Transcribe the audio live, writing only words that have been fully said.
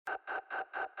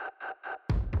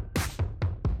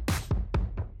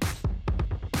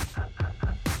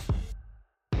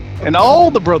And all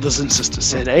the brothers and sisters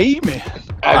said, "Amen."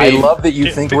 I love that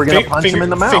you think we're going to punch him in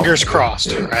the mouth. Fingers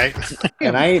crossed, right?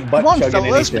 And I ain't butt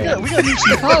chugging anything. We got to do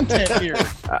some content here.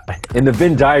 In the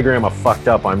Venn diagram of fucked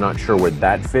up, I'm not sure where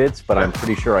that fits, but I'm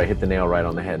pretty sure I hit the nail right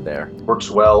on the head there. Works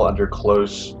well under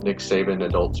close Nick Saban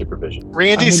adult supervision.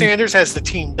 Randy Sanders has the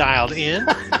team dialed in.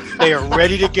 They are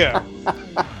ready to go.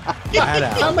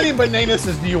 How many bananas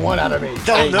do you want out of me?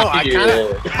 Don't know. I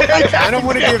kind of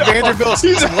want to give Vanderbilt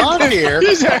some love here.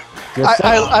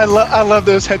 I love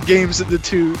those head games at the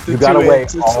two. You got to weigh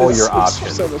all your options.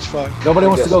 It's so much fun. Nobody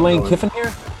wants to go Lane Kiffin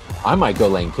here? I might go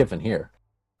Lane Kiffin here.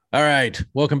 All right.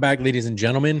 Welcome back, ladies and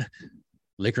gentlemen.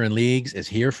 Liquor and Leagues is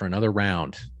here for another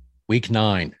round. Week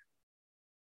 9.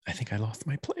 I think I lost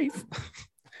my place.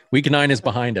 Week 9 is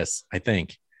behind us, I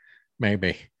think.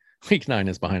 Maybe. Week 9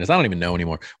 is behind us. I don't even know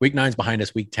anymore. Week 9 is behind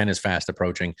us. Week 10 is fast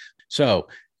approaching. So,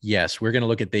 yes, we're going to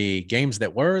look at the games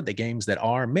that were, the games that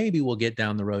are. Maybe we'll get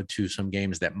down the road to some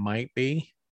games that might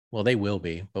be. Well, they will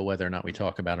be, but whether or not we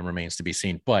talk about them remains to be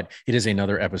seen. But it is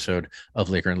another episode of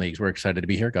Liquor and Leagues. We're excited to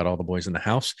be here. Got all the boys in the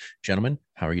house. Gentlemen,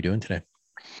 how are you doing today?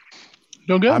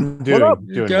 Doing good. I'm doing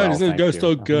well.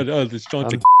 So good. Oh, this I'm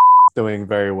doing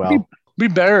very well. Be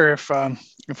better if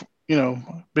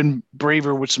been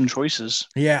braver with some choices.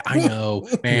 Yeah, I know,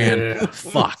 man. Yeah.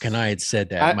 Fuck, and I had said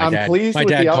that. I'm pleased my with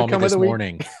dad the called me outcome of this the week.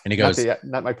 morning, and he goes,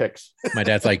 "Not my picks." My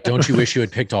dad's like, "Don't you wish you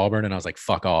had picked Auburn?" And I was like,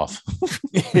 "Fuck off."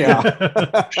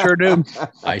 Yeah, sure do.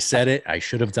 I said it. I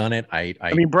should have done it. I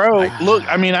mean, bro, look.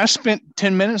 I mean, I spent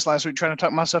 10 minutes last week trying to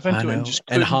talk myself into it, and just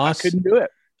Haas, I couldn't do it.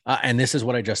 And this is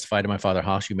what I justified to my father,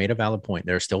 Haas. You made a valid point.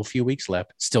 There are still a few weeks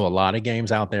left. Still a lot of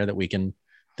games out there that we can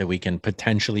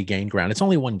potentially gain ground. It's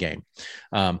only one game.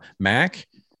 Mac,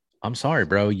 I'm sorry,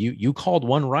 bro. You called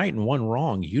one right and one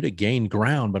wrong. You'd have gained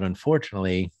ground, but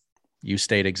unfortunately, you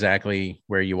stayed exactly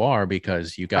where you are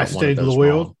because you got one of those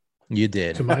loyal wrong. You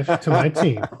did to my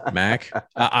team. Mac,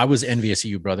 I was envious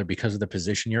of you, brother, because of the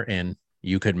position you're in.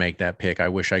 You could make that pick. I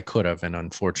wish I could have, and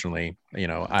unfortunately,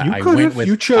 I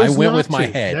went with my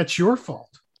head. That's your fault.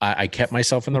 I kept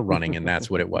myself in the running, and that's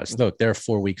what it was. Look, there are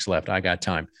 4 weeks left. I got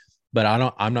time. But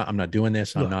I'm not doing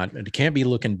this. It can't be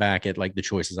looking back at like the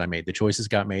choices I made. The choices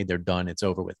got made. They're done. It's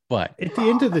over with. But at the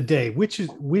end of the day, which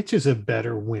is a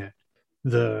better win?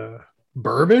 The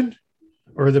bourbon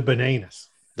or the bananas?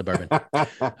 The bourbon. All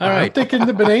right. I'm thinking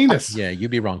the bananas. Yeah,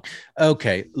 you'd be wrong.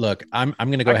 Okay, look, I'm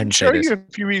going to go ahead and say this. Show you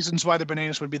a few reasons why the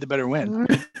bananas would be the better win.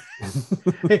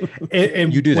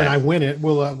 and you do that. When I win it,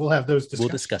 we'll have those discussions. We'll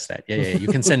discuss that. Yeah. You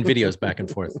can send videos back and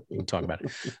forth. We can talk about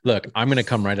it. Look, I'm going to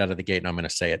come right out of the gate and I'm going to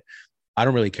say it. I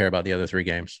don't really care about the other 3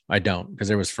 games. I don't, because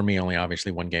there was for me only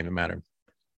obviously one game that mattered.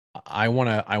 I want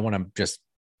to just.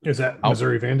 Is that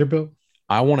Missouri Vanderbilt?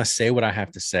 I want to say what I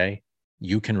have to say.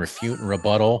 You can refute and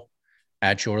rebuttal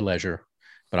at your leisure,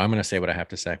 but I'm going to say what I have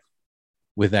to say.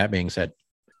 With that being said,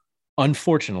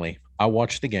 unfortunately, I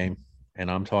watched the game,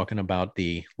 and I'm talking about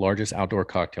the largest outdoor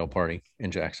cocktail party in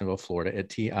Jacksonville, Florida at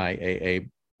TIAA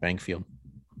Bank Field,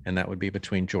 and that would be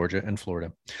between Georgia and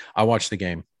Florida. I watched the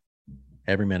game,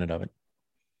 every minute of it.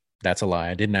 That's a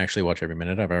lie. I didn't actually watch every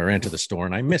minute of it. I ran to the store,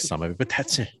 and I missed some of it, but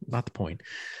that's not the point.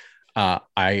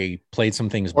 I played some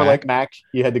things or back. Like Mac,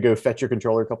 you had to go fetch your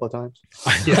controller a couple of times.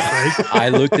 Yeah, right? I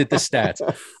looked at the stats.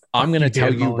 I'm going to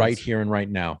tell you right here and right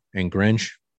now. And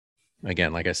Grinch,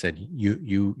 again, like I said,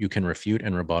 you can refute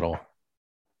and rebuttal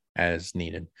as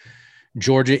needed.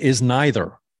 Georgia is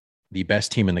neither the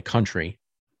best team in the country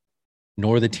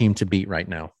nor the team to beat right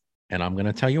now. And I'm going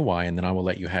to tell you why, and then I will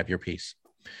let you have your piece.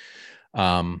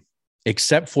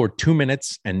 Except for 2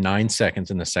 minutes and 9 seconds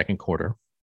in the second quarter.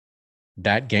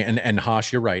 That game, and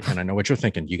Haas, you're right. And I know what you're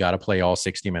thinking. You got to play all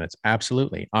 60 minutes.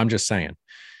 Absolutely. I'm just saying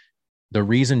the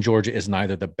reason Georgia is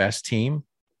neither the best team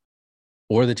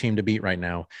or the team to beat right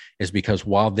now is because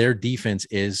while their defense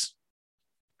is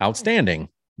outstanding,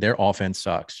 their offense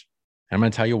sucks. And I'm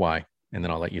going to tell you why, and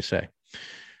then I'll let you say.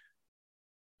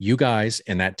 You guys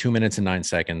in that 2 minutes and 9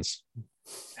 seconds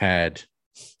had.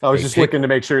 I was just looking to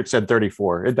make sure it said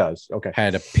 34. It does. Okay.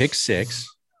 Had a pick six,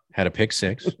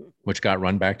 which got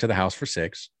run back to the house for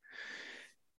 6.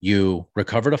 You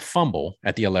recovered a fumble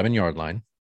at the 11-yard line,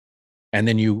 and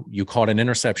then you caught an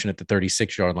interception at the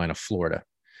 36-yard line of Florida.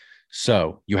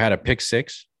 So you had a pick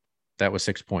 6. That was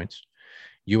 6 points.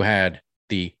 You had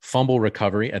the fumble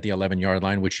recovery at the 11-yard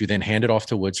line, which you then handed off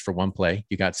to Woods for 1 play.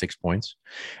 You got 6 points.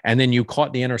 And then you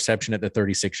caught the interception at the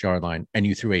 36-yard line, and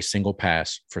you threw a single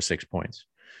pass for 6 points.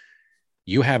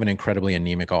 You have an incredibly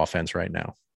anemic offense right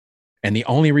now. And the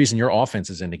only reason your offense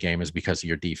is in the game is because of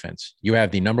your defense. You have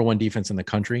the number 1 defense in the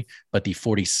country, but the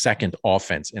 42nd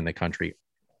offense in the country.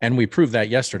 And we proved that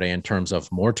yesterday in terms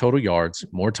of more total yards,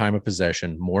 more time of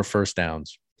possession, more first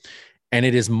downs. And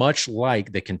it is much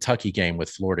like the Kentucky game with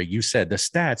Florida. You said the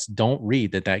stats don't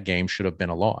read that game should have been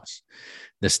a loss.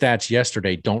 The stats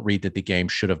yesterday don't read that the game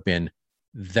should have been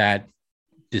that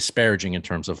disparaging in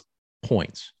terms of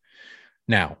points.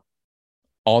 Now,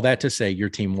 all that to say, your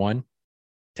team won.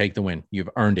 Take the win. You've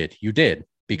earned it. You did,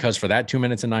 because for that 2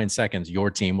 minutes and 9 seconds, your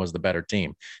team was the better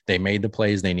team. They made the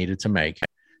plays they needed to make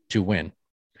to win.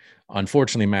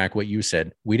 Unfortunately, Mac, what you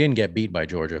said, we didn't get beat by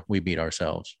Georgia. We beat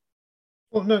ourselves.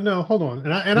 Well, no, hold on.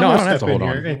 And I don't have to hold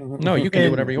here. on. No, you can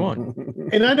do whatever you want.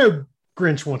 And I know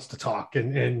Grinch wants to talk,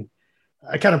 and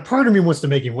I kind of part of me wants to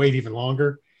make him wait even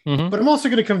longer. Mm-hmm. But I'm also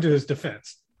going to come to his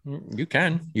defense. You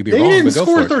can. You'd be they wrong, didn't but go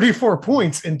score for it. 34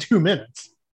 points in 2 minutes.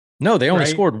 No, they only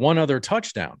right? scored one other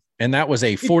touchdown, and that was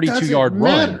a 42-yard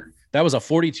run. That was a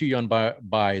 42-yard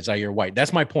by Zaire White.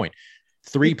 That's my point.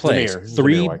 3 plays.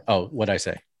 What'd I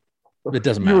say? It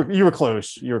doesn't matter. You were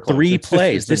close. 3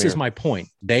 plays. This is my point.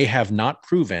 They have not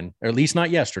proven, or at least not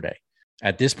yesterday,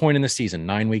 at this point in the season,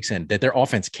 9 weeks in, that their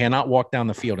offense cannot walk down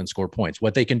the field and score points.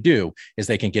 What they can do is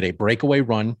they can get a breakaway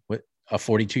run with a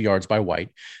 42 yards by White.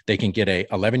 They can get a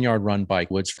 11-yard run by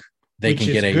Woods. They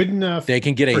can get good enough. They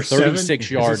can get a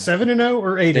 36-yard 7-0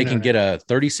 or 8. They can get a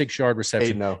 36-yard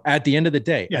reception. 8-0. At the end of the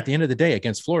day,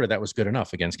 against Florida, that was good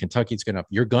enough. Against Kentucky, it's good enough.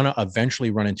 You're gonna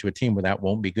eventually run into a team where that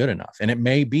won't be good enough, and it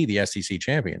may be the SEC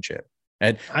championship.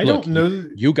 And don't know.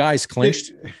 You guys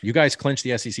clinched. You guys clinched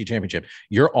the SEC championship.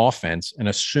 Your offense, and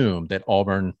assume that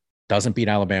Auburn doesn't beat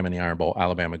Alabama in the Iron Bowl.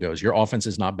 Alabama goes. Your offense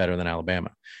is not better than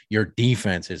Alabama. Your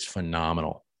defense is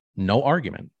phenomenal. No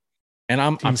argument. And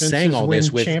I'm saying all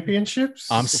this with championships.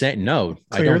 I'm saying no,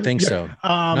 Clearly. I don't think so. No,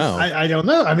 I don't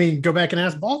know. I mean, go back and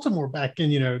ask Baltimore back in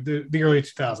the early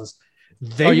 2000s.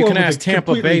 You can ask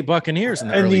Tampa Bay Buccaneers in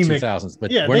the early 2000s, but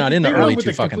we're not in the early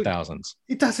thousands.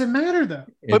 It doesn't matter though.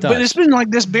 But it's been like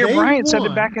this. Bear Bryant said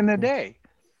it back in the day.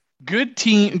 Good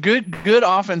team, good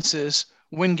offenses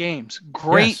win games.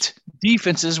 Great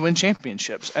defenses win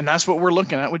championships, and that's what we're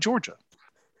looking at with Georgia.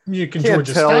 You can't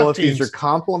tell if these are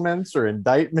compliments or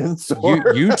indictments.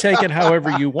 You take it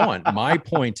however you want. My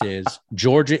point is,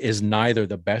 Georgia is neither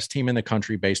the best team in the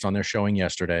country based on their showing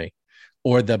yesterday,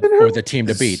 or the team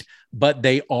to beat, but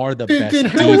they are the best. Then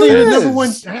how are they the number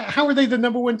one? How are they the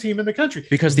number one team in the country?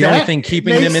 Because the only thing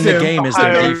keeping them in the game is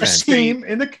their defense. Team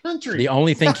in the country. The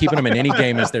only thing keeping them in any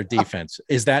game is their defense.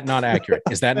 Is that not accurate?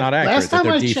 Is that not accurate? Last time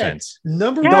their I defense.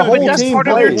 Checked, the whole team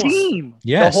plays.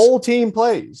 Yes, the whole team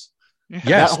plays.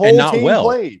 Yes, and not well.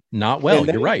 Played. Not well.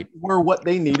 You're right. Were what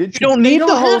they needed. You don't need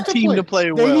the whole team to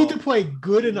play well. They need to play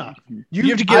good enough. You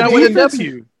have to get out with a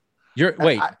W.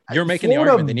 You're making the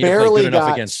argument they need to play good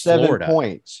enough against Florida.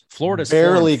 Points. Florida's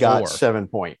barely got 7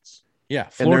 points. Yeah,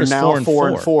 Florida's and they're now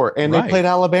 4-4, and they played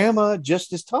Alabama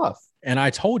just as tough. And I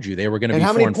told you they were going to be 4-4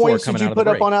 coming out of the break. How many points did you put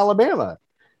up on Alabama?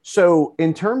 So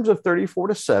in terms of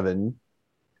 34-7,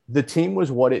 the team was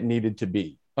what it needed to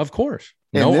be. Of course,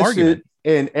 no argument.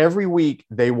 And every week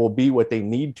they will be what they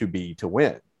need to be to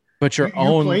win. But your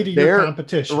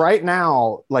competition right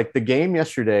now, like the game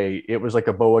yesterday, it was like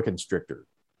a boa constrictor.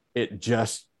 It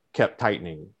just kept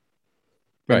tightening,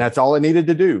 and that's all it needed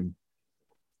to do.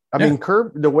 I mean,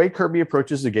 the way Kirby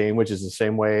approaches the game, which is the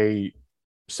same way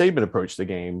Saban approached the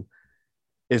game,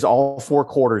 is all 4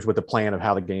 quarters with a plan of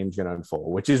how the game's going to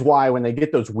unfold. Which is why when they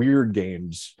get those weird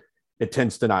games, it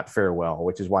tends to not fare well,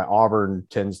 which is why Auburn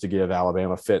tends to give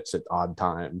Alabama fits at odd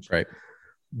times. Right.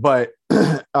 But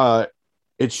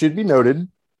it should be noted.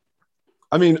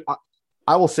 I mean,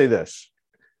 I will say this.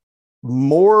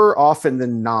 More often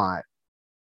than not,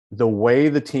 the way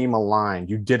the team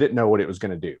aligned, you didn't know what it was going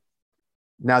to do.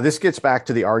 Now, this gets back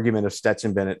to the argument of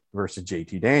Stetson Bennett versus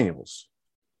JT Daniels,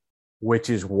 which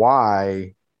is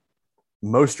why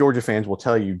most Georgia fans will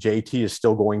tell you JT is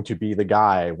still going to be the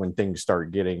guy when things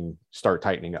start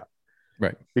tightening up.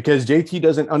 Right. Because JT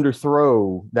doesn't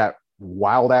underthrow that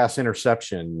wild ass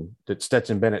interception that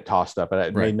Stetson Bennett tossed up.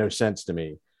 It made no sense to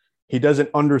me. He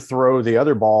doesn't underthrow the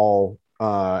other ball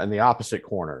in the opposite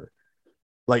corner.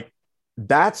 Like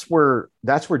that's where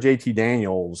JT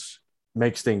Daniels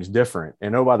makes things different.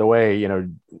 And oh, by the way,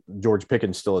 George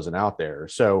Pickens still isn't out there.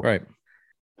 So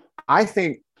I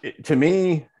think to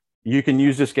me, you can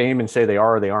use this game and say they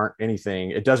are or they aren't anything.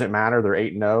 It doesn't matter. They're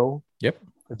 8-0. Yep.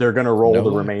 They're going to roll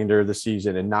the remainder of the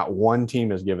season, and not one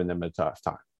team has given them a tough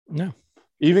time. No.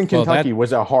 Even Kentucky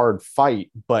was a hard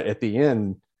fight, but at the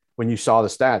end, when you saw the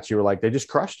stats, you were like, they just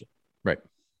crushed it. Right.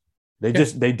 They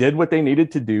did what they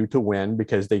needed to do to win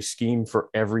because they schemed for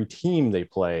every team they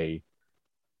play.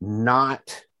 They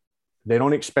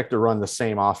don't expect to run the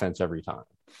same offense every time.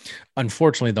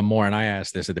 Unfortunately, and I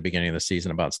asked this at the beginning of the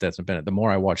season about Stetson Bennett, the more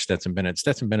I watch Stetson Bennett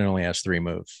only has 3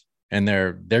 moves. and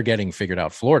they're getting figured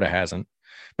out. Florida hasn't,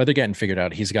 but they're getting figured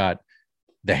out. He's got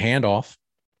the handoff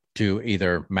to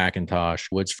either McIntosh,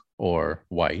 Woods, or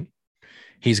White.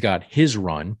 He's got his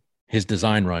run, his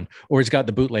design run, or he's got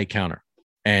the bootleg counter.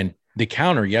 And the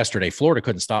counter yesterday, Florida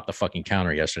couldn't stop the fucking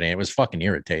counter yesterday. It was fucking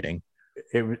irritating.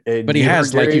 But he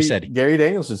has, like you said, Gary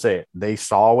Danielson say it. They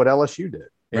saw what LSU did,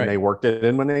 and they worked it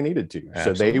in when they needed to.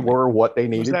 Absolutely. So they were what they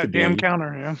needed to be. Damn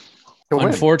counter, yeah.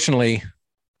 Unfortunately,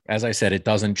 as I said, it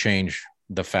doesn't change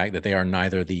the fact that they are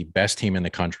neither the best team in the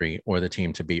country or the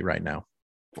team to beat right now.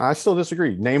 I still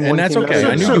disagree. Name and one that's team. Okay.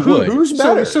 I knew you would. Who's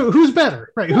better? So who's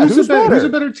better? Right. Who's a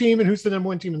better team, and who's the number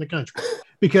one team in the country?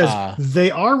 Because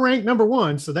they are ranked number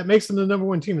one, so that makes them the number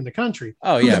one team in the country.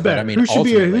 Oh yeah, but I mean, who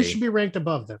should be ranked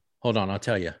above them? Hold on, I'll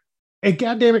tell you. And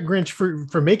goddamn it, Grinch,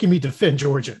 for making me defend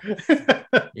Georgia.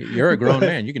 You're a grown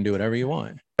man. You can do whatever you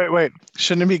want. Wait.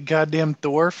 Shouldn't it be goddamn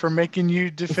Thor for making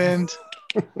you defend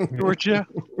Georgia?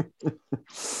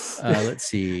 Let's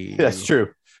see. That's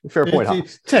true. Fair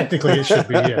point. Technically, it should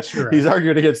be. Yes, you're right. He's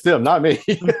arguing against him, not me.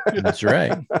 That's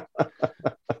right.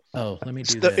 Oh, let me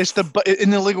do this. It's in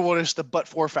the legal world, it's the but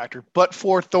for factor. But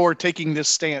for Thor taking this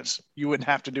stance, you wouldn't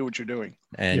have to do what you're doing.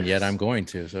 And yet I'm going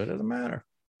to, so it doesn't matter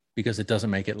because it doesn't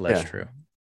make it less true.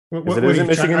 It isn't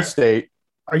Michigan State.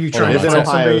 Are you trying to tell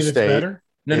somebody that's better?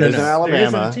 No, it isn't Alabama. There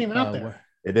isn't a team out there.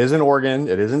 It isn't Oregon.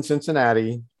 It isn't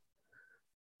Cincinnati.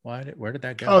 Where did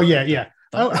that go? Oh yeah.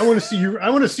 I want to see you. I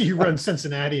want to see you run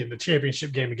Cincinnati in the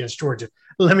championship game against Georgia.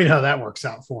 Let me know how that works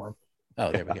out for them.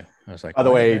 Oh, there we go. I was like, by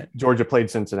the way, Georgia played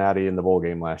Cincinnati in the bowl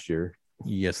game last year.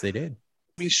 Yes, they did.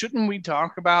 I mean, shouldn't we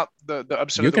talk about the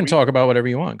upset? You can talk about whatever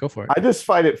you want. Go for it. I just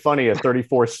find it funny a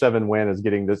 34-7 win is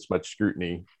getting this much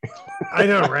scrutiny. I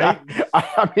know, right?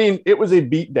 I mean, it was a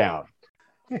beatdown.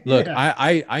 Look, yeah.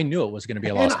 I knew it was going to be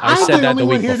a loss. I said that the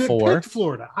week before.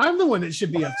 Florida. I'm the one that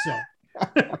should be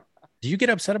upset. Do you get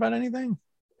upset about anything?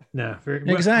 No,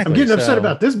 exactly. I'm getting upset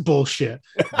about this bullshit.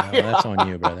 That's on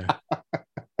you, brother.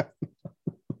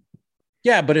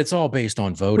 Yeah, but it's all based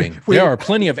on voting. There are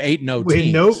plenty of 8-0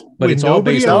 teams, but it's all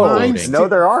based on voting. No,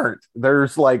 there aren't.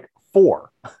 There's like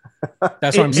 4.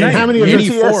 That's what I'm saying. How many Any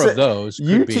 4 of those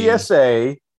could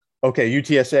UTSA. Okay,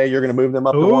 UTSA, you're going to move them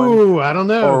up to 1. Ooh, I don't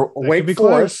know. Or Wake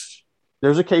Forest.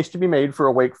 There's a case to be made for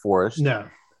a Wake Forest. No.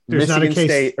 There's Michigan not a case.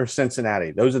 State or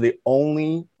Cincinnati. Those are the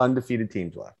only undefeated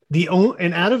teams left.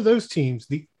 And out of those teams,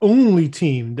 the only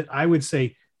team that I would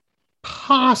say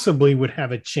possibly would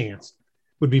have a chance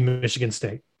would be Michigan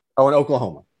State. Oh, and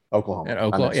Oklahoma.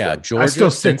 Yeah, Georgia, I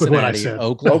still stick with what I said.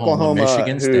 Oklahoma,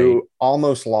 Michigan State, who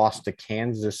almost lost to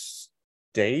Kansas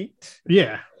State.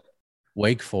 Yeah.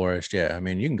 Wake Forest. Yeah, I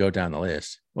mean, you can go down the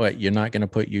list. What, you're not going to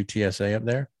put UTSA up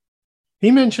there? He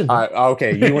mentioned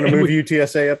okay, you want to move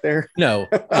UTSA up there? No.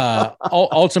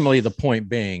 Ultimately, the point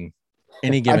being,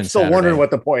 any given I'm still Saturday, wondering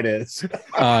what the point is.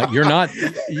 You're not.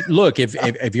 Look,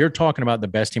 if you're talking about the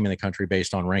best team in the country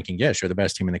based on ranking, yes, you're the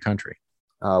best team in the country.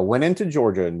 Went into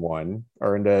Georgia and won,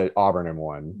 or into Auburn and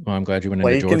won. Well, I'm glad you went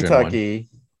into Georgia. Kentucky. And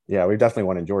won. Yeah, we definitely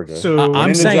won in Georgia. So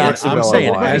I'm saying, as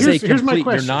a complete,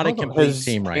 you're not a complete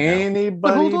team right now.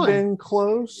 Anybody been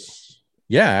close?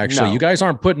 Yeah, actually, you guys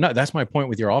aren't putting up. That's my point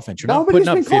with your offense. You're not putting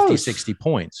up 50, 60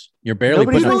 points. You're barely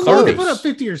putting up 30. Put up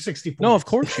 50 or 60 points. No, of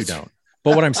course you don't.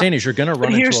 But what I'm saying is you're going to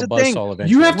run into a buzzsaw eventually.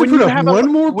 You have to put up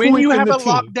one more point when you have a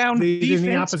lockdown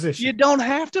defense. You don't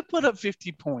have to put up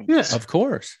 50 points. Yes. Of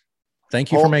course.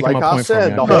 Thank you for making my point. Like I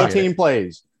said, the whole team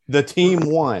plays. The team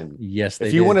won. Yes, they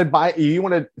did. You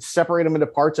want to separate them into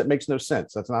parts, that makes no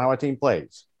sense. That's not how a team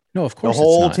plays. No, of course the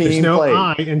whole team There's no plays.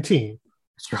 I in team.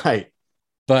 That's right.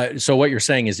 But so what you're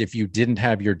saying is if you didn't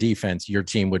have your defense, your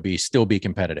team would still be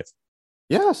competitive.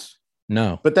 Yes.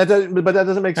 No. But that doesn't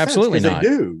make sense. Absolutely not. They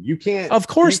do. You can't. Of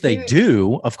course they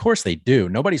do. Of course they do.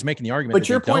 Nobody's making the argument. But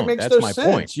your point makes That's no my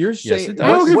sense. Point. You're saying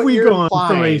how have we gone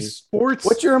from a sports?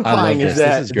 What you're implying is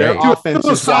that their offense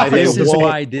is why they This is won't.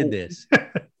 why I did this.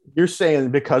 You're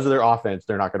saying because of their offense,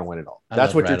 they're not going to win it all.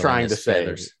 That's what you're trying to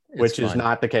say, which is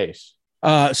not the case.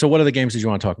 So what other games did you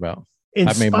want to talk about? In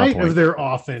spite of their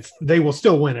offense, they will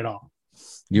still win it all.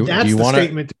 That's the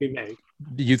statement to be made.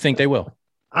 Do you think they will?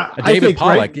 David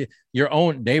Pollack, your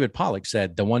own David Pollack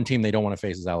said the one team they don't want to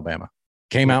face is Alabama.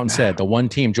 Came out and said the one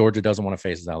team Georgia doesn't want to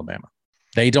face is Alabama.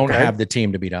 They don't have the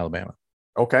team to beat Alabama.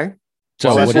 Okay.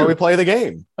 So that's why we play the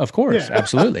game. Of course. Yeah.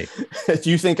 Absolutely. Do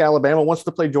you think Alabama wants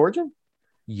to play Georgia?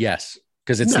 Yes.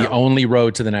 Because it's the only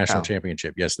road to the national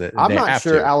championship. Yes. I'm not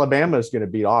sure Alabama is going to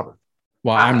beat Auburn.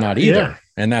 Well, I'm not either. Yeah.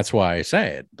 And that's why I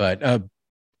say it. But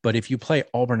if you play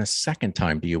Auburn a second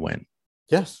time, do you win?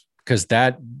 Yes. Because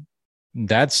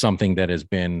that's something that has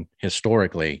been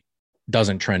historically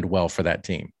doesn't trend well for that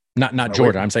team. Not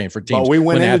Georgia. I'm saying for teams. But we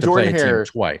went when they into had to play Jordan a team Hare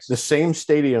twice. The same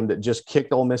stadium that just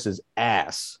kicked Ole Miss's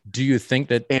ass. Do you think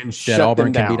that shut Auburn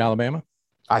them can down. beat Alabama?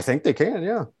 I think they can.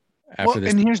 Yeah. And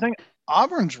here's the thing: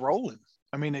 Auburn's rolling.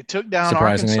 I mean, they took down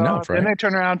surprisingly Arkansas, enough, right? Then they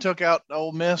turned around and took out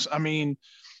Ole Miss. I mean,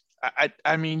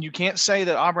 I mean, you can't say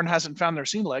that Auburn hasn't found their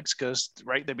sea legs because,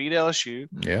 right, they beat LSU.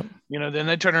 Yeah. You know, then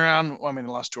they turn around. Well, I mean,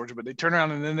 they lost Georgia, but they turn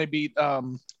around and then they beat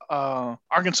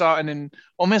Arkansas and then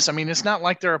Ole Miss. I mean, it's not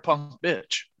like they're a punk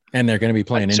bitch. And they're going to be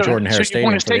playing in Jordan Hare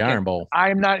Stadium for the Iron Bowl.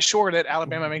 I am not sure that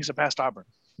Alabama makes it past Auburn.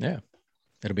 Yeah.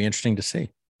 It'll be interesting to see.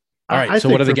 All right. So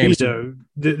what are the games?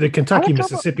 The Kentucky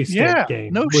Mississippi State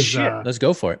game. No was, shit. Let's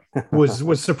go for it.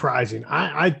 Was surprising.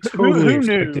 I totally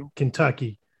expected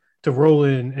Kentucky to roll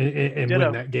in and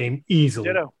win that game easily.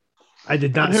 Ditto. I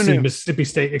did not see Mississippi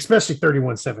State, especially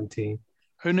 31-17.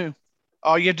 Who knew?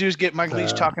 All you have to do is get Mike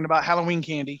Leach talking about Halloween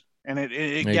candy, and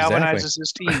it galvanizes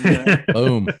his team. You know?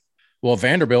 Boom. Well,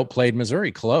 Vanderbilt played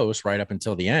Missouri close right up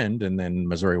until the end, and then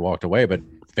Missouri walked away. But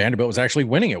Vanderbilt was actually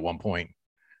winning at one point,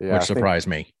 which surprised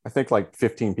me. I think like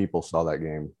 15 people saw that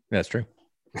game. That's true.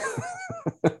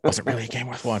 Was it really a game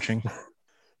worth watching?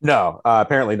 No,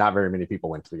 apparently not very many people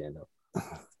went to the game though.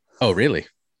 Oh, really?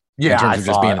 Yeah, I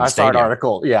saw an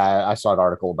article. Yeah, I saw an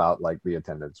article about like the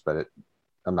attendance, but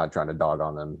I'm not trying to dog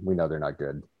on them. We know they're not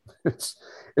good. It's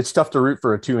tough to root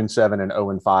for a 2-7 and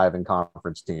 0-5 in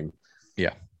conference team.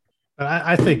 Yeah.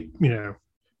 I think,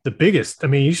 the biggest,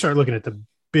 you start looking at the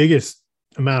biggest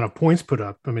amount of points put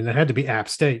up. That had to be App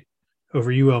State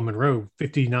over UL Monroe,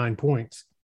 59 points.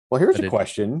 Well, here's a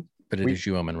question. But it is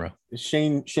UL Monroe.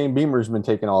 Shane Beamer's been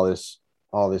taking all this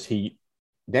heat.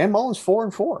 Dan Mullen's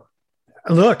 4-4.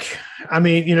 Look,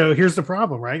 here's the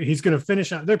problem, right? He's going to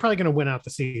finish out. They're probably going to win out the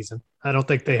season. I don't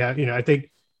think they have, I think,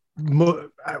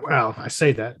 I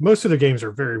say that. Most of their games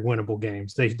are very winnable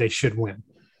games. They should win.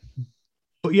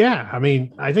 But yeah,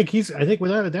 I think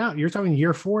without a doubt, you're talking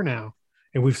year 4 now.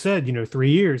 And we've said, 3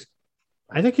 years.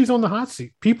 I think he's on the hot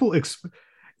seat.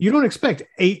 You don't expect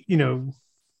an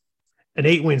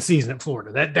 8-win season at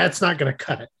Florida. That's not going to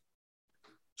cut it.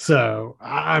 So,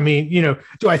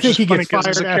 do I think he gets fired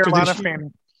after Carolina this year?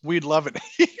 fan, we'd love it.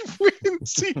 8-win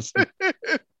season.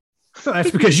 So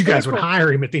that's because you guys would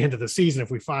hire him at the end of the season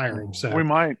if we fire him. So we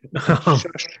might.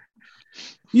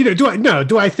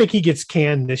 Do I think he gets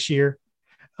canned this year?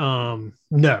 No,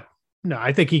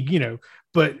 I think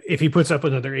but if he puts up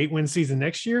another 8-win season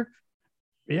next year,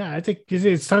 yeah, I think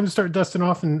it's time to start dusting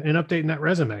off and updating that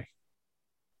resume.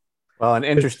 Well, and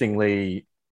interestingly,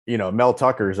 Mel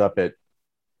Tucker's up at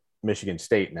Michigan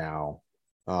State now.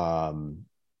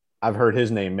 I've heard his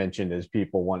name mentioned as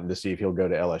people wanting to see if he'll go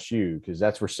to LSU because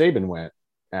that's where Saban went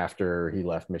after he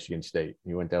left Michigan State.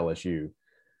 He went to LSU.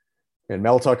 And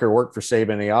Mel Tucker worked for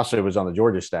Saban. He also was on the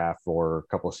Georgia staff for a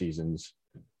couple of seasons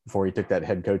before he took that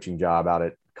head coaching job out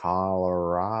at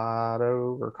Colorado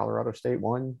State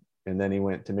one. And then he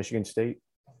went to Michigan State.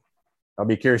 I'll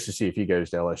be curious to see if he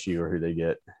goes to LSU or who they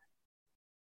get.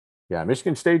 Yeah,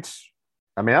 Michigan State's,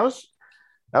 that was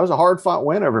a hard fought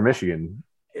win over Michigan.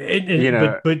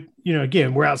 But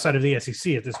again, we're outside of the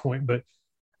SEC at this point, but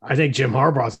I think Jim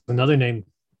Harbaugh's another name.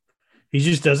 He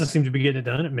just doesn't seem to be getting it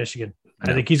done at Michigan.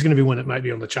 No. I think he's going to be one that might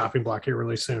be on the chopping block here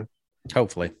really soon.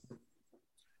 Hopefully.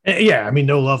 Yeah.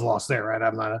 No love lost there, right?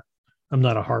 I'm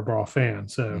not a Harbaugh fan.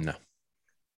 So no.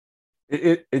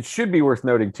 It should be worth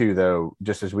noting too, though,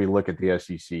 just as we look at the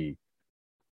SEC,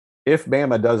 if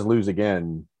Bama does lose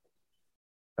again,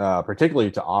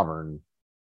 particularly to Auburn,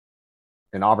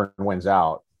 and Auburn wins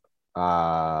out,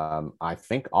 I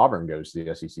think Auburn goes to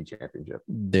the SEC championship.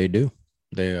 They do.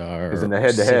 They are. Because in the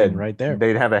head-to-head, right there,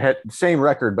 they'd have same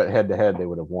record, but head-to-head they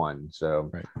would have won. So,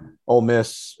 right. Ole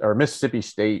Miss or Mississippi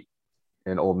State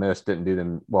and Ole Miss didn't do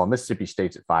them well. Mississippi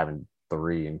State's at 5-3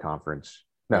 in conference.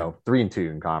 No, 3-2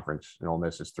 in conference, and Ole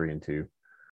Miss is 3-2.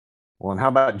 Well, and how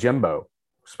about Jimbo?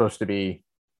 Supposed to be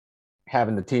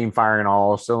having the team firing on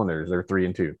all cylinders. They're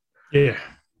 3-2. Yeah.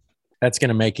 That's going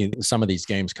to make some of these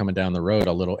games coming down the road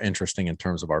a little interesting in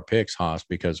terms of our picks, Haas,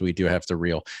 because we do have to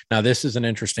reel. Now, this is an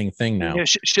interesting thing now. Yeah,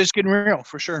 shit's getting real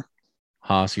for sure.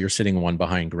 Haas, you're sitting one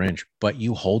behind Grinch, but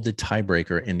you hold the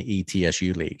tiebreaker in the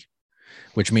ETSU league,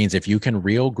 which means if you can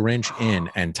reel Grinch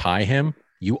in and tie him,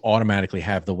 you automatically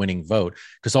have the winning vote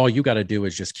because all you got to do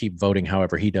is just keep voting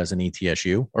however he does in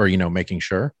ETSU or, making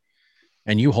sure.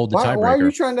 And you hold the tiebreaker. Why are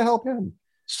you trying to help him?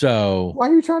 So why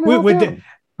are you trying to help him?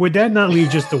 Would that not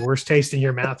leave just the worst taste in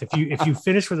your mouth if you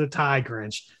finish with a tie,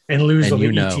 Grinch, and lose on the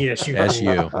ETSU?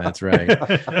 SU, that's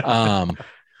right.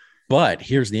 But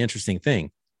here's the interesting thing.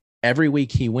 Every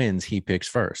week he wins, he picks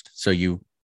first. So you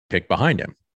pick behind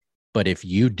him. But if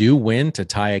you do win to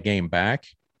tie a game back,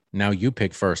 Now you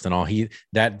pick first, and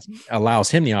that allows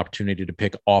him the opportunity to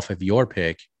pick off of your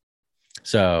pick.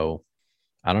 So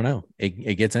I don't know.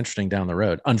 It gets interesting down the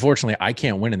road. Unfortunately, I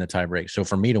can't win in the tiebreak. So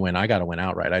for me to win, I got to win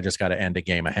outright. I just got to end a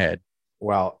game ahead.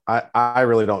 Well, I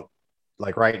really don't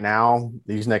like right now.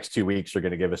 These next 2 weeks are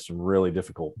going to give us some really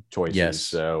difficult choices. Yes.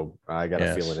 So I got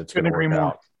a feeling it's going to work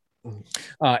out.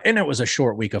 And it was a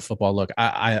short week of football. Look,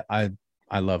 I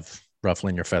love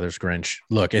ruffling your feathers, Grinch.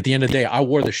 Look, at the end of the day, I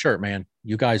wore the shirt, man.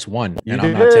 You guys won.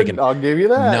 I'll give you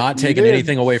that. Not taking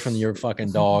anything away from your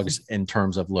fucking dogs in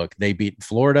terms of, look, they beat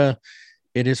Florida.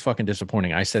 It is fucking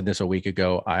disappointing. I said this a week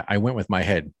ago. I went with my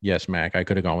head. Yes, Mac, I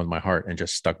could have gone with my heart and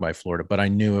just stuck by Florida, but I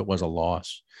knew it was a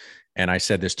loss. And I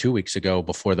said this 2 weeks ago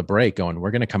before the break, going,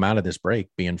 we're going to come out of this break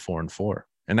being 4-4.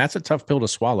 And that's a tough pill to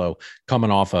swallow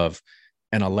coming off of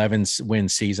an 11-win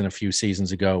season a few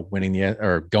seasons ago,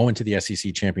 going to the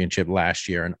SEC championship last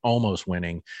year and almost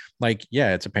winning. Like,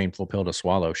 yeah, it's a painful pill to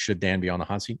swallow. Should Dan be on the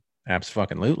hot seat?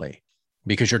 Absolutely.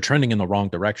 Because you're trending in the wrong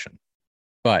direction.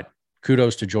 But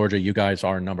kudos to Georgia. You guys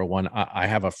are number one. I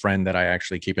have a friend that I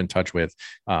actually keep in touch with.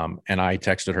 And I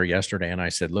texted her yesterday and I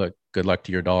said, look, good luck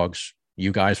to your dogs.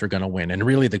 You guys are going to win. And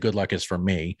really the good luck is for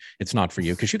me. It's not for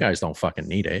you because you guys don't fucking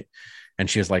need it. And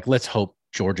she was like, let's hope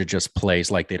Georgia just plays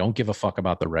like they don't give a fuck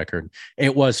about the record.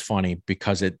 It was funny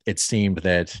because it seemed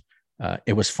that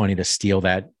it was funny to steal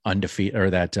that undefeated or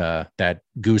that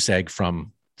goose egg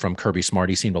from Kirby Smart.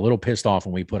 He seemed a little pissed off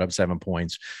when we put up 7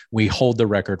 points. We hold the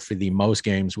record for the most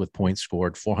games with points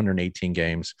scored, 418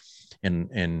 games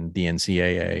in the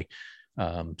NCAA.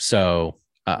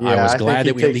 I was glad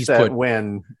that we at least put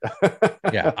win.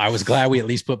 Yeah, I was glad we at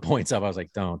least put points up. I was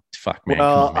like, don't fuck, man.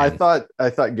 Well, on, man. I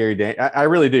thought Gary I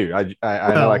really do.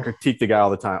 I know I critique the guy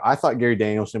all the time. I thought Gary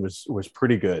Danielson was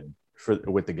pretty good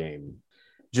with the game,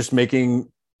 just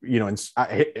making. His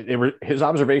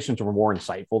observations were more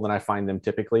insightful than I find them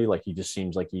typically. Like he just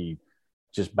seems like he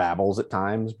just babbles at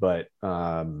times, but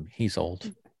he's old.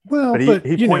 Well, but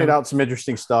he pointed out some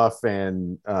interesting stuff,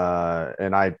 and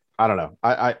I don't know.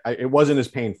 It wasn't as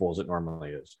painful as it normally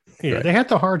is. Yeah, right. They had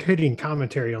the hard hitting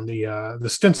commentary on the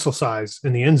stencil size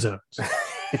in the end zones.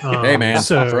 Hey man,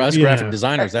 so, for us graphic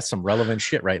designers, that's some relevant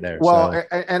shit right there. Well,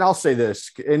 and I'll say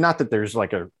this, and not that there's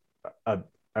like a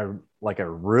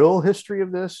real history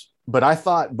of this, but I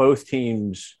thought both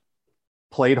teams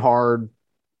played hard,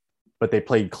 but they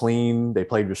played clean. They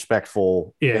played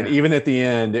respectful. Yeah. And even at the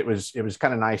end, it was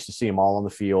kind of nice to see them all on the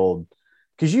field.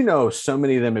 Because, so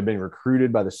many of them have been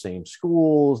recruited by the same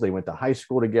schools. They went to high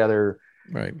school together.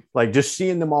 Right. Like just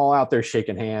seeing them all out there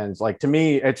shaking hands. Like to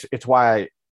me, it's why,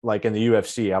 like in the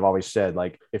UFC, I've always said,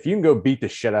 like, if you can go beat the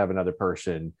shit out of another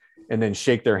person and then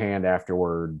shake their hand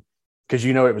afterward, because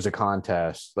it was a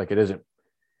contest, like it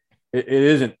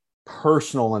isn't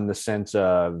personal in the sense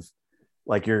of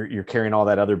like you're carrying all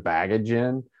that other baggage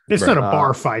in. It's not a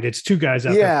bar fight. It's two guys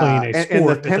out there playing a sport. And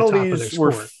the penalties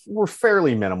were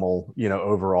fairly minimal,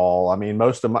 overall. I mean,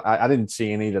 most of them, I didn't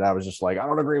see any that I was just like, I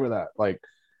don't agree with that. Like,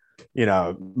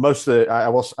 most of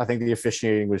I think the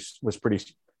officiating was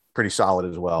pretty solid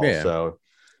as well. Yeah. So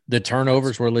the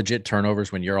turnovers were legit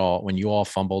turnovers when you all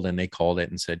fumbled and they called it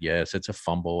and said, yes, it's a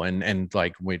fumble. And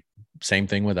like same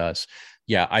thing with us.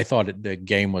 Yeah. I thought the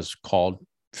game was called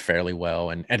fairly well,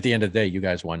 and at the end of the day you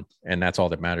guys won, and that's all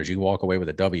that matters. You walk away with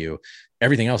a W.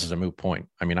 Everything else is a moot point.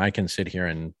 I mean, I can sit here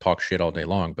and talk shit all day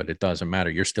long, but it doesn't matter.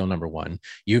 You're still number one.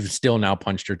 You've still now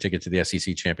punched your ticket to the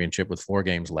SEC championship with 4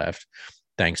 games left,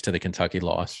 thanks to the Kentucky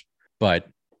loss. But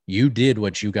you did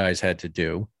what you guys had to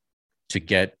do to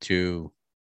get to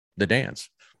the dance.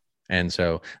 And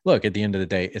so, look, at the end of the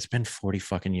day, it's been 40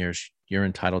 fucking years. You're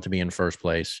entitled to be in first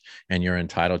place, and you're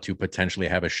entitled to potentially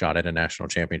have a shot at a national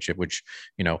championship, which,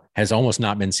 has almost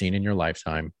not been seen in your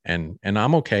lifetime. And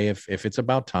I'm okay if it's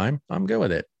about time. I'm good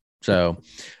with it. So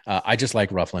I just like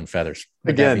ruffling feathers.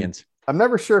 Again, I'm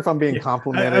never sure if I'm being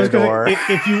complimented or.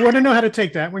 If you want to know how to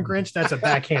take that one, Grinch, that's a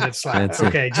backhanded slap.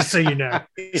 Okay, just so you know.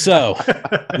 So,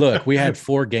 look, we had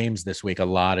 4 games this week. A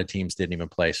lot of teams didn't even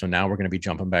play. So now we're going to be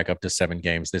jumping back up to 7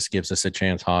 games. This gives us a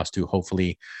chance, Haas, to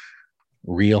hopefully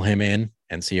reel him in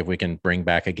and see if we can bring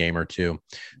back a game or 2.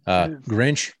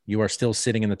 Grinch, you are still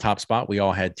sitting in the top spot. We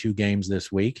all had 2 games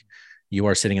this week. You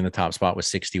are sitting in the top spot with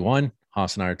 61.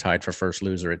 Haas and I are tied for first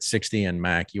loser at 60. And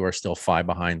Mac, you are still 5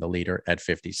 behind the leader at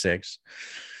 56.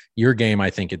 Your game, I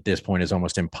think, at this point is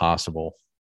almost impossible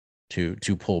to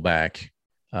pull back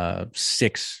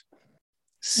 6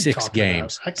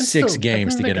 games. 6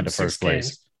 games to get into first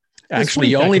place. Actually,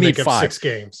 you only need 5 6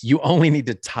 games. You only need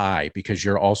to tie because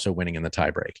you're also winning in the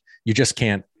tiebreak. You just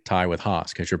can't tie with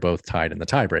Haas because you're both tied in the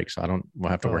tiebreak. So we'll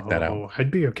have to work that out.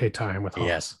 I'd be okay tying with Haas.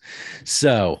 Yes.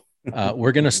 So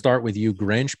We're going to start with you,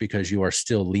 Grinch, because you are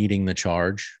still leading the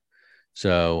charge.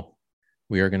 So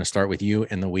we are going to start with you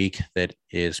in the week that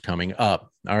is coming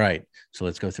up. All right. So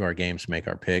let's go through our games, make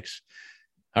our picks.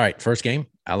 All right. First game,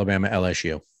 Alabama,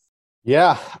 LSU.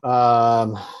 Yeah.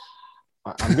 I'm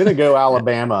going to go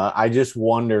Alabama. I just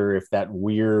wonder if that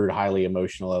weird, highly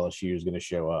emotional LSU is going to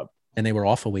show up. And they were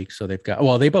off a week. So they've got,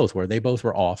 well, they both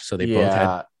were off. So they both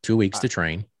had 2 weeks to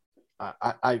train.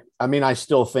 I mean, I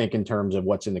still think in terms of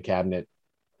what's in the cabinet,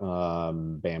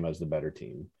 Bama is the better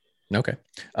team. Okay.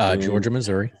 Georgia,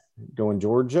 Missouri. Going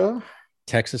Georgia.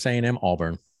 Texas A&M,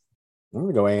 Auburn. I'm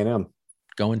going to go A&M.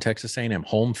 Going Texas A&M.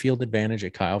 Home field advantage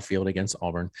at Kyle Field against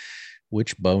Auburn.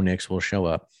 Which Bo Nix will show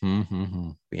up?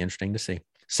 Be interesting to see.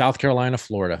 South Carolina,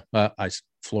 Florida.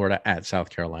 Florida at South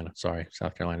Carolina. Sorry,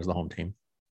 South Carolina is the home team.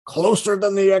 Closer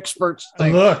than the experts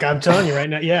think. Look, I'm telling you right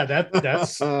now. Yeah,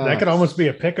 that's that could almost be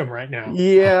a pick 'em right now.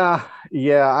 Yeah.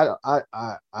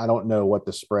 I don't know what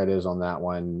the spread is on that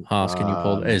one. Haas, can you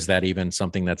pull? Is that even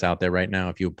something that's out there right now?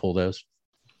 If you pull those,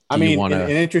 and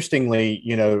interestingly,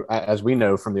 as we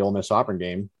know from the Ole Miss Auburn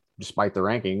game, despite the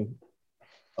ranking,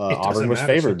 Auburn was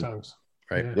favored. Sometimes.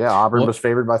 Right? Yeah, Auburn was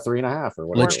favored by 3.5 or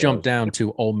whatever. Let's jump down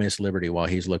to Ole Miss Liberty while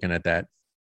he's looking at that.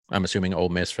 I'm assuming Ole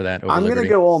Miss for that. I'm going to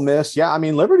go Ole Miss. Yeah, I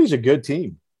mean, Liberty's a good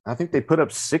team. I think they put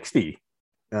up 60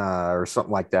 or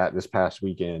something like that this past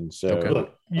weekend. So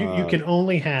look, you can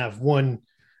only have one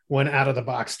out of the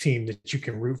box team that you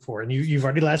can root for, and you've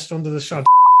already latched onto the Sean.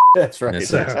 That's right.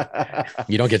 So,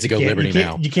 you don't get to go Liberty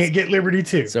now. You can't get Liberty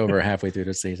too. It's over halfway through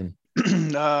the season.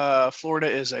 Florida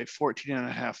is a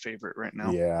 14.5 favorite right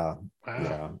now. Yeah.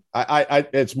 Wow. Yeah.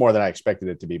 It's more than I expected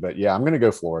it to be, but yeah, I'm going to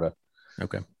go Florida.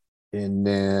 Okay. And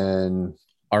then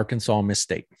Arkansas,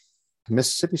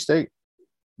 Mississippi State.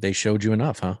 They showed you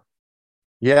enough, huh?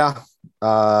 Yeah.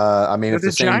 I mean, if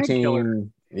the same team, killer.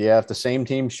 if the same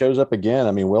team shows up again,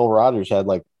 I mean, Will Rogers had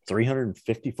like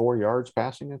 354 yards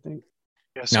passing, I think.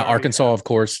 Yes, now, Arkansas, of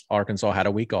course, had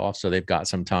a week off, so they've got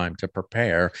some time to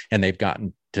prepare, and they've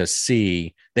gotten to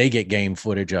see. They get game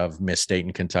footage of Miss State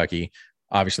and Kentucky.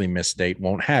 Obviously, Miss State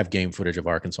won't have game footage of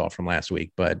Arkansas from last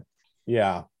week, but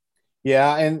yeah,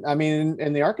 and I mean,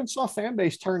 and the Arkansas fan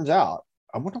base turns out.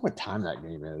 I wonder what time that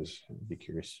game is. I'd be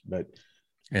curious, but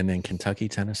and then Kentucky,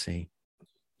 Tennessee.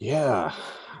 Yeah,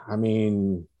 I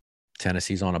mean,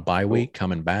 Tennessee's on a bye week,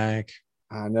 coming back.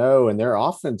 I know, and their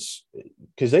offense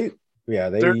because they're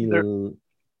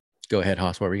Go ahead,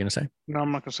 Haas. What were you going to say? No,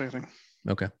 I'm not going to say anything.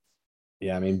 Okay.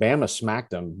 Yeah, I mean, Bama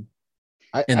smacked them.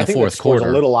 In the fourth quarter.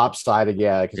 A little lopsided,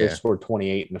 because they scored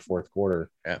 28 in the fourth quarter.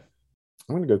 Yeah.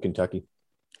 I'm going to go Kentucky.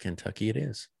 Kentucky it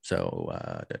is. So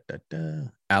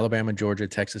Alabama, Georgia,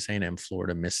 Texas A&M,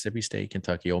 Florida, Mississippi State,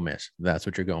 Kentucky, Ole Miss. That's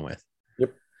what you're going with.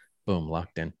 Yep. Boom,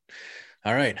 locked in.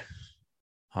 All right.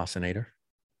 Haasinator.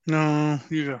 No,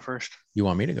 you go first. You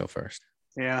want me to go first?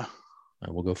 Yeah.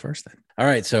 We'll go first then. All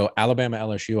right. So Alabama,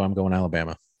 LSU, I'm going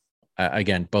Alabama.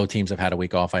 Again, both teams have had a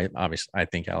week off. I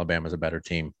think Alabama's a better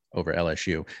team over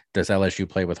LSU. Does LSU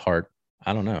play with heart?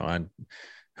 I don't know.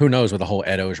 Who knows with the whole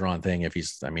Ed Ogeron thing?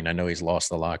 I know he's lost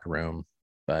the locker room,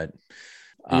 but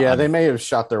they may have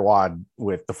shot their wad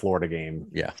with the Florida game.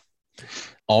 Yeah.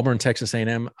 Auburn, Texas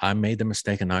A&M. I made the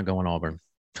mistake of not going Auburn.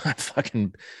 That's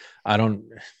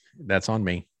on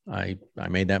me. I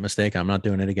made that mistake. I'm not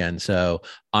doing it again. So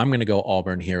I'm going to go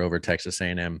Auburn here over Texas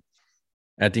A&M.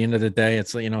 At the end of the day,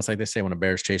 it's like they say when a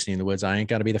bear's chasing you in the woods, I ain't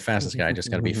got to be the fastest guy. I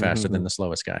just got to be faster than the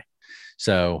slowest guy.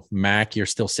 So Mac, you're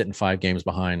still sitting 5 games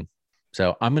behind.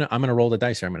 So I'm gonna roll the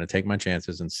dice here. I'm gonna take my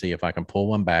chances and see if I can pull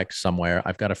one back somewhere.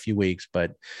 I've got a few weeks,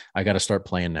 but I got to start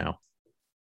playing now.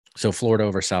 So Florida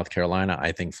over South Carolina.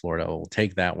 I think Florida will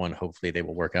take that one. Hopefully they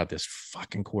will work out this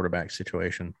fucking quarterback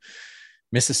situation.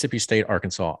 Mississippi State,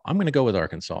 Arkansas. I'm going to go with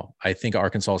Arkansas. I think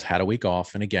Arkansas's had a week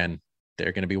off. And again,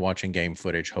 they're going to be watching game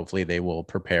footage. Hopefully they will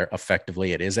prepare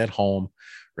effectively. It is at home,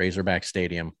 Razorback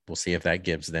Stadium. We'll see if that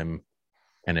gives them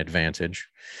an advantage.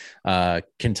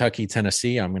 Kentucky,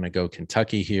 Tennessee. I'm going to go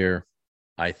Kentucky here.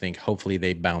 I think hopefully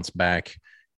they bounce back.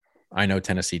 I know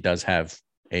Tennessee does have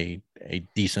a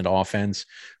decent offense,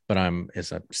 but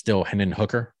it's still Hendon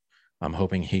Hooker. I'm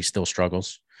hoping he still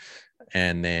struggles.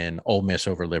 And then Ole Miss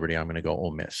over Liberty. I'm going to go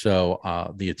Ole Miss. So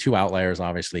the two outliers,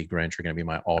 obviously, Grinch, are going to be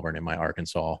my Auburn and my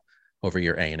Arkansas over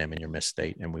your A&M and your Miss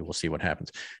State, and we will see what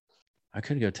happens. I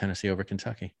could go Tennessee over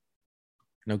Kentucky.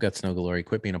 No guts, no glory.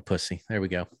 Quit being a pussy. There we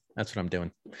go. That's what I'm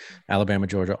doing. Alabama,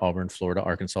 Georgia, Auburn, Florida,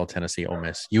 Arkansas, Tennessee, Ole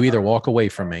Miss. You either walk away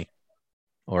from me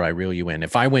or I reel you in.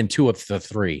 If I win 2 of the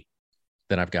 3,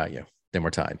 then I've got you. Then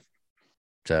we're tied.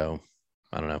 So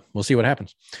I don't know. We'll see what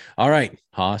happens. All right,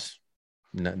 Haas.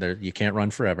 No, you can't run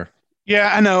forever.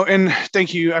 Yeah, I know, and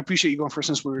thank you. I appreciate you going first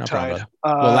since we were No tied. problem.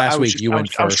 Well, last week you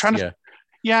went first.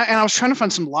 Yeah, and I was trying to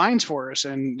find some lines for us,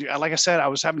 and like I said, I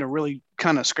was having to really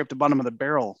kind of scrape the bottom of the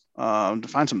barrel to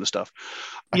find some of the stuff.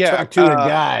 I talked to a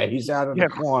guy. He's out in the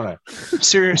corner.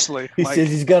 Seriously, he says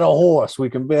he's got a horse we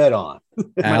can bet on.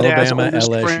 My dad's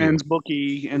oldest friend's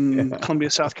bookie in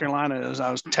Columbia, South Carolina, as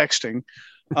I was texting.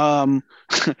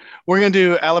 We're going to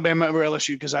do Alabama over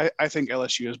LSU because I think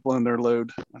LSU has blown their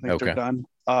load. I think they're done.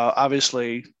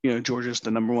 Obviously, Georgia's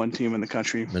the number one team in the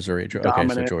country. Missouri. Okay,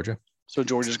 so Georgia. So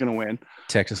Georgia's going to win.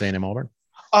 Texas A&M Auburn.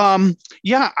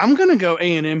 Yeah, I'm going to go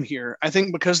A&M here. I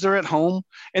think because they're at home,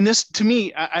 and this to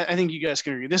me, I think you guys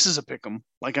can agree. This is a pick 'em.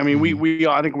 Like, I mean,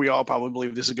 I think we all probably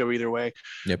believe this would go either way.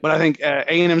 Yep. But I think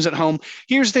A&M's at home.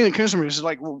 Here's the thing that comes from me is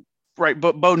like, right,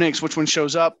 but Bo Nix, which one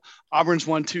shows up? Auburn's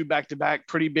won 2 back-to-back,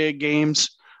 pretty big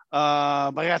games.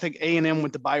 But I think A&M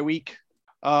with the bye week.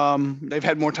 They've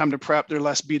had more time to prep. They're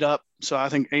less beat up. So I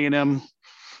think A&M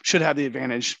should have the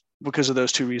advantage because of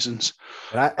those 2 reasons.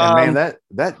 Man,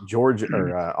 that Georgia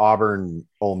or Auburn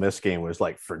Ole Miss game was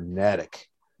like frenetic.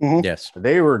 Mm-hmm. Yes,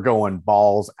 they were going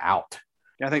balls out.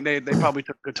 Yeah, I think they probably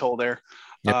took a toll there.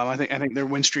 Yep. I think their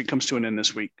win streak comes to an end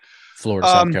this week. Florida,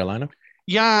 South Carolina.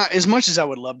 Yeah, as much as I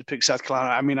would love to pick South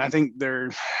Carolina, I mean, I think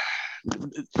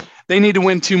they need to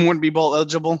win 2 more to be bowl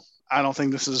eligible. I don't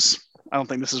think this is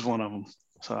one of them.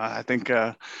 So I think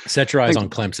set your eyes on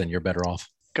Clemson. You're better off.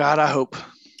 God, I hope.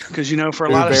 Because for a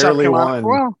lot of South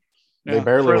Carolina, they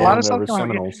barely won over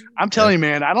Seminoles. I'm telling you,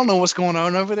 man, I don't know what's going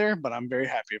on over there, but I'm very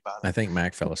happy about it. I think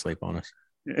Mac fell asleep on us.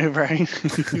 Right.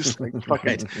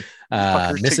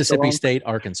 Mississippi State,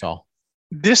 Arkansas.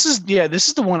 This is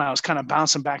the one I was kind of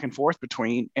bouncing back and forth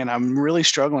between, and I'm really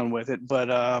struggling with it.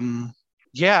 But I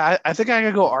think I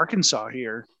gotta go Arkansas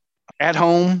here at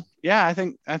home. Yeah, I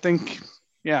think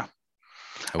yeah.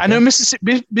 Okay. I know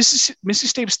Mississippi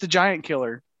State's the giant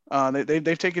killer.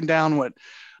 They've taken down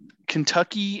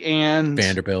Kentucky and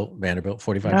Vanderbilt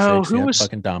 45-6.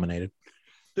 Fucking dominated.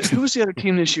 Who was the other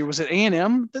team this year? Was it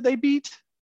A&M that they beat?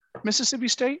 Mississippi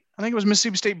State? I think it was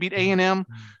Mississippi State beat A&M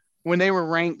when they were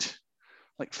ranked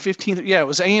like 15th. Yeah, it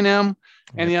was A&M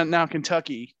and now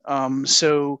Kentucky.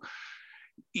 So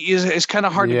it's kind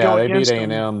of hard to go against. Yeah, they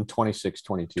beat A&M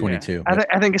 26-22.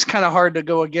 I think it's kind of hard to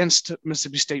go against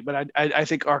Mississippi State, but I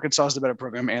think Arkansas is the better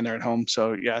program and they're at home.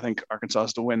 So, yeah, I think Arkansas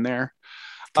is the win there.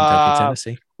 Kentucky,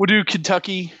 Tennessee. We'll do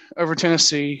Kentucky over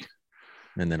Tennessee.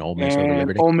 And then Ole Miss over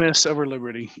Liberty. Ole Miss over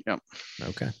Liberty. Yep.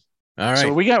 Okay. All right.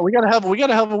 So we got to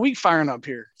have a week firing up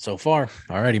here so far.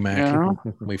 All righty, Mac. Yeah.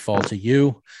 We fall to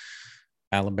you.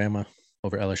 Alabama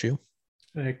over LSU.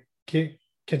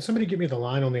 Can somebody give me the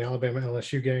line on the Alabama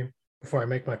LSU game before I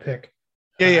make my pick?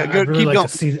 Yeah. Good. I'd really like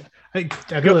to see. I'd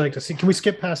really like to see. Can we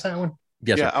skip past that one?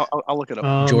 Yes. Yeah, I'll look it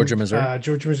up. Georgia, Missouri.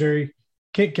 Georgia, Missouri.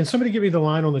 Can somebody give me the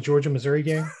line on the Georgia, Missouri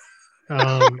game?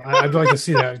 I'd like to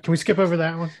see that. Can we skip over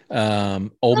that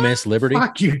one? Ole Miss, Liberty.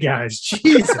 Fuck you guys.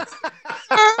 Jesus.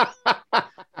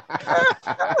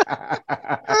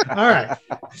 All right.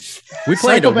 We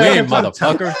played to win,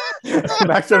 motherfucker.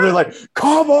 Max over there like,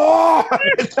 come on.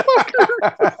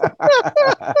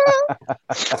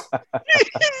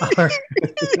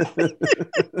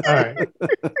 All right.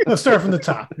 Let's start from the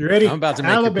top. You ready? I'm about to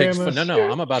make Alabama. Your picks.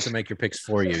 No. I'm about to make your picks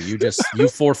for you. You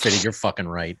forfeited. You're fucking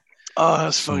right. Oh,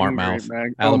 that's smart mouth.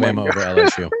 Great, Alabama over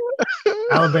LSU.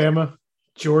 Alabama,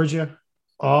 Georgia,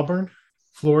 Auburn,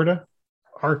 Florida,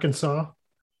 Arkansas,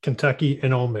 Kentucky,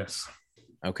 and Ole Miss.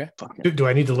 Okay. Do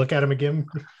I need to look at them again?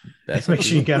 Make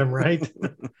sure you got them right.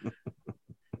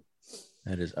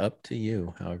 That is up to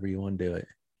you. However you want to do it.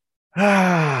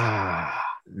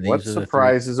 What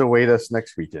surprises await us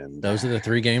next weekend? Those are the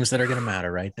 3 games that are going to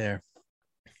matter right there.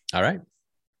 All right.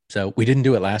 So we didn't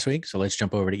do it last week, so let's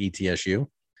jump over to ETSU.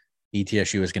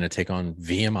 ETSU is going to take on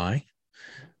VMI.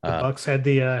 The Bucks had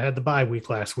the bye week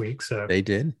last week, so they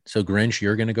did. So Grinch,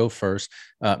 you're going to go first.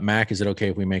 Mac, is it okay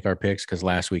if we make our picks? Because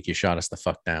last week you shot us the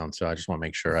fuck down, so I just want to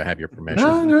make sure I have your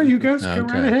permission. No, you guys go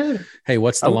right ahead. Hey,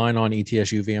 what's the line on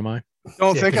ETSU VMI?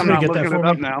 Don't think I'm not looking it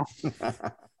up now.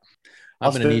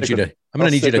 I'm going to need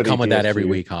you to come with that every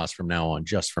week, Haas, from now on,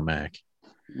 just for Mac.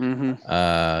 Mm-hmm.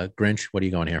 Grinch, what are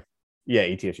you going here? Yeah,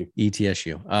 ETSU.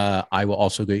 ETSU. I will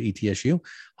also go ETSU.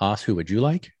 Haas, who would you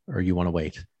like, or you want to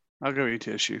wait? I'll go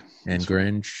ETSU. And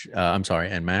Grinch,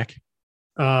 and Mac?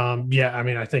 Yeah, I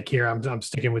mean, I think here I'm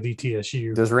sticking with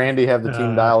ETSU. Does Randy have the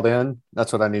team dialed in?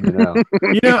 That's what I need to know.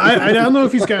 I don't know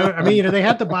if he's got, I mean, they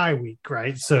had the bye week,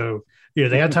 right? So,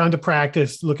 they had time to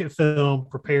practice, look at film,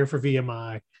 prepare for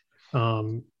VMI.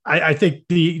 I think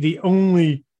the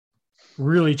only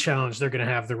really challenge they're going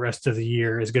to have the rest of the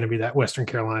year is going to be that Western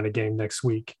Carolina game next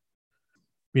week.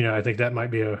 I think that might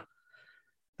be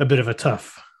a bit of a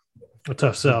tough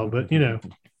sell. But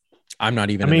I'm not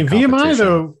even. I mean, in the VMI competition.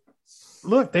 though.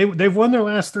 Look, they've won their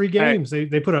last 3 games. They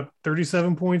put up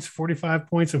 37 points, 45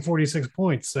 points, and 46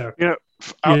 points. So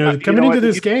coming into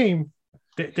this game,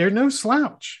 they're no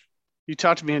slouch. You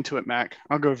talked me into it, Mac.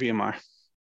 I'll go VMI.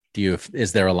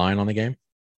 Is there a line on the game?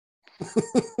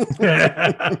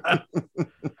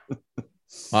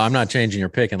 Well, I'm not changing your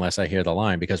pick unless I hear the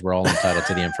line because we're all entitled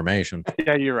to the information.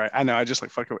 Yeah, you're right. I know. I just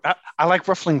like fucking. I like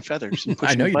ruffling feathers. And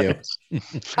I know you buttons. Do.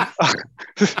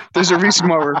 There's a reason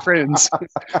why we're friends.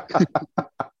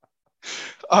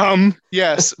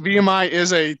 Yes, VMI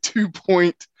is a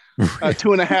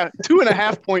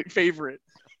 2.5 point favorite.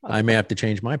 I may have to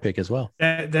change my pick as well.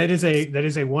 That is a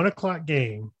 1:00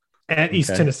 game at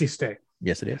East Tennessee State.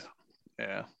 Yes, it is.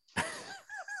 Yeah.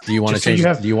 Do you want to change?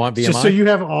 Do you want VMI? Just so you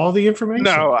have all the information.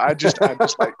 No, I just like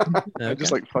Okay. I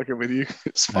just like fucking with you.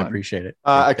 It's I fun. appreciate it.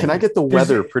 Can I get the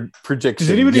weather prediction?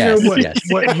 Does anybody know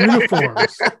what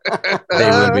uniforms they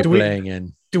will be playing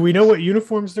in? Do we know what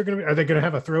uniforms they're going to be? Are they going to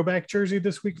have a throwback jersey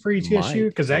this week for ETSU?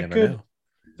 Because that could.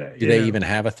 Do they even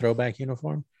have a throwback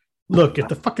uniform? Look, if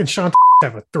the fucking Shan't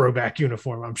have a throwback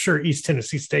uniform, I'm sure East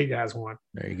Tennessee State has one.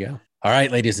 There you go. All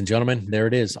right, ladies and gentlemen, there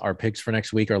it is. Our picks for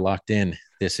next week are locked in.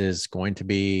 This is going to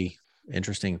be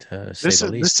interesting to say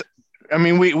the least. I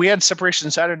mean, we had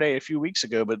Separation Saturday a few weeks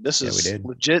ago, but this is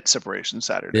legit Separation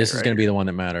Saturday. This is going to be the one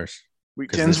that matters.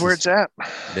 Week 10's where it's at.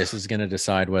 This is going to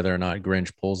decide whether or not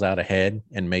Grinch pulls out ahead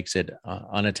and makes it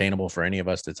unattainable for any of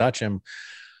us to touch him,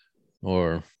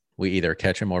 or we either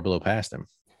catch him or blow past him.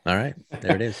 All right,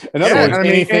 there it is. In other words,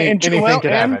 anything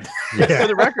could happen. For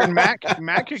the record,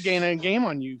 Mac could gain a game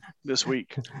on you this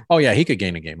week. Oh yeah, he could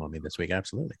gain a game on me this week.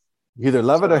 Absolutely. You either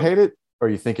love it or hate it, or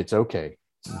you think it's okay.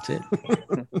 That's it.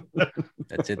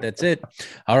 That's it.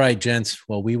 All right, gents.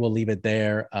 Well, we will leave it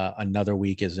there. Another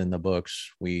week is in the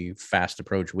books. We fast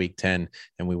approach week 10,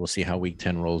 and we will see how week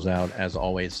 10 rolls out. As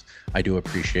always, I do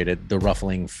appreciate it. The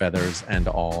ruffling feathers and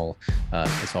all.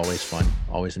 It's always fun,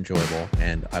 always enjoyable,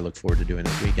 and I look forward to doing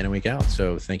this week in and week out.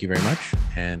 So thank you very much,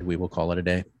 and we will call it a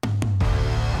day.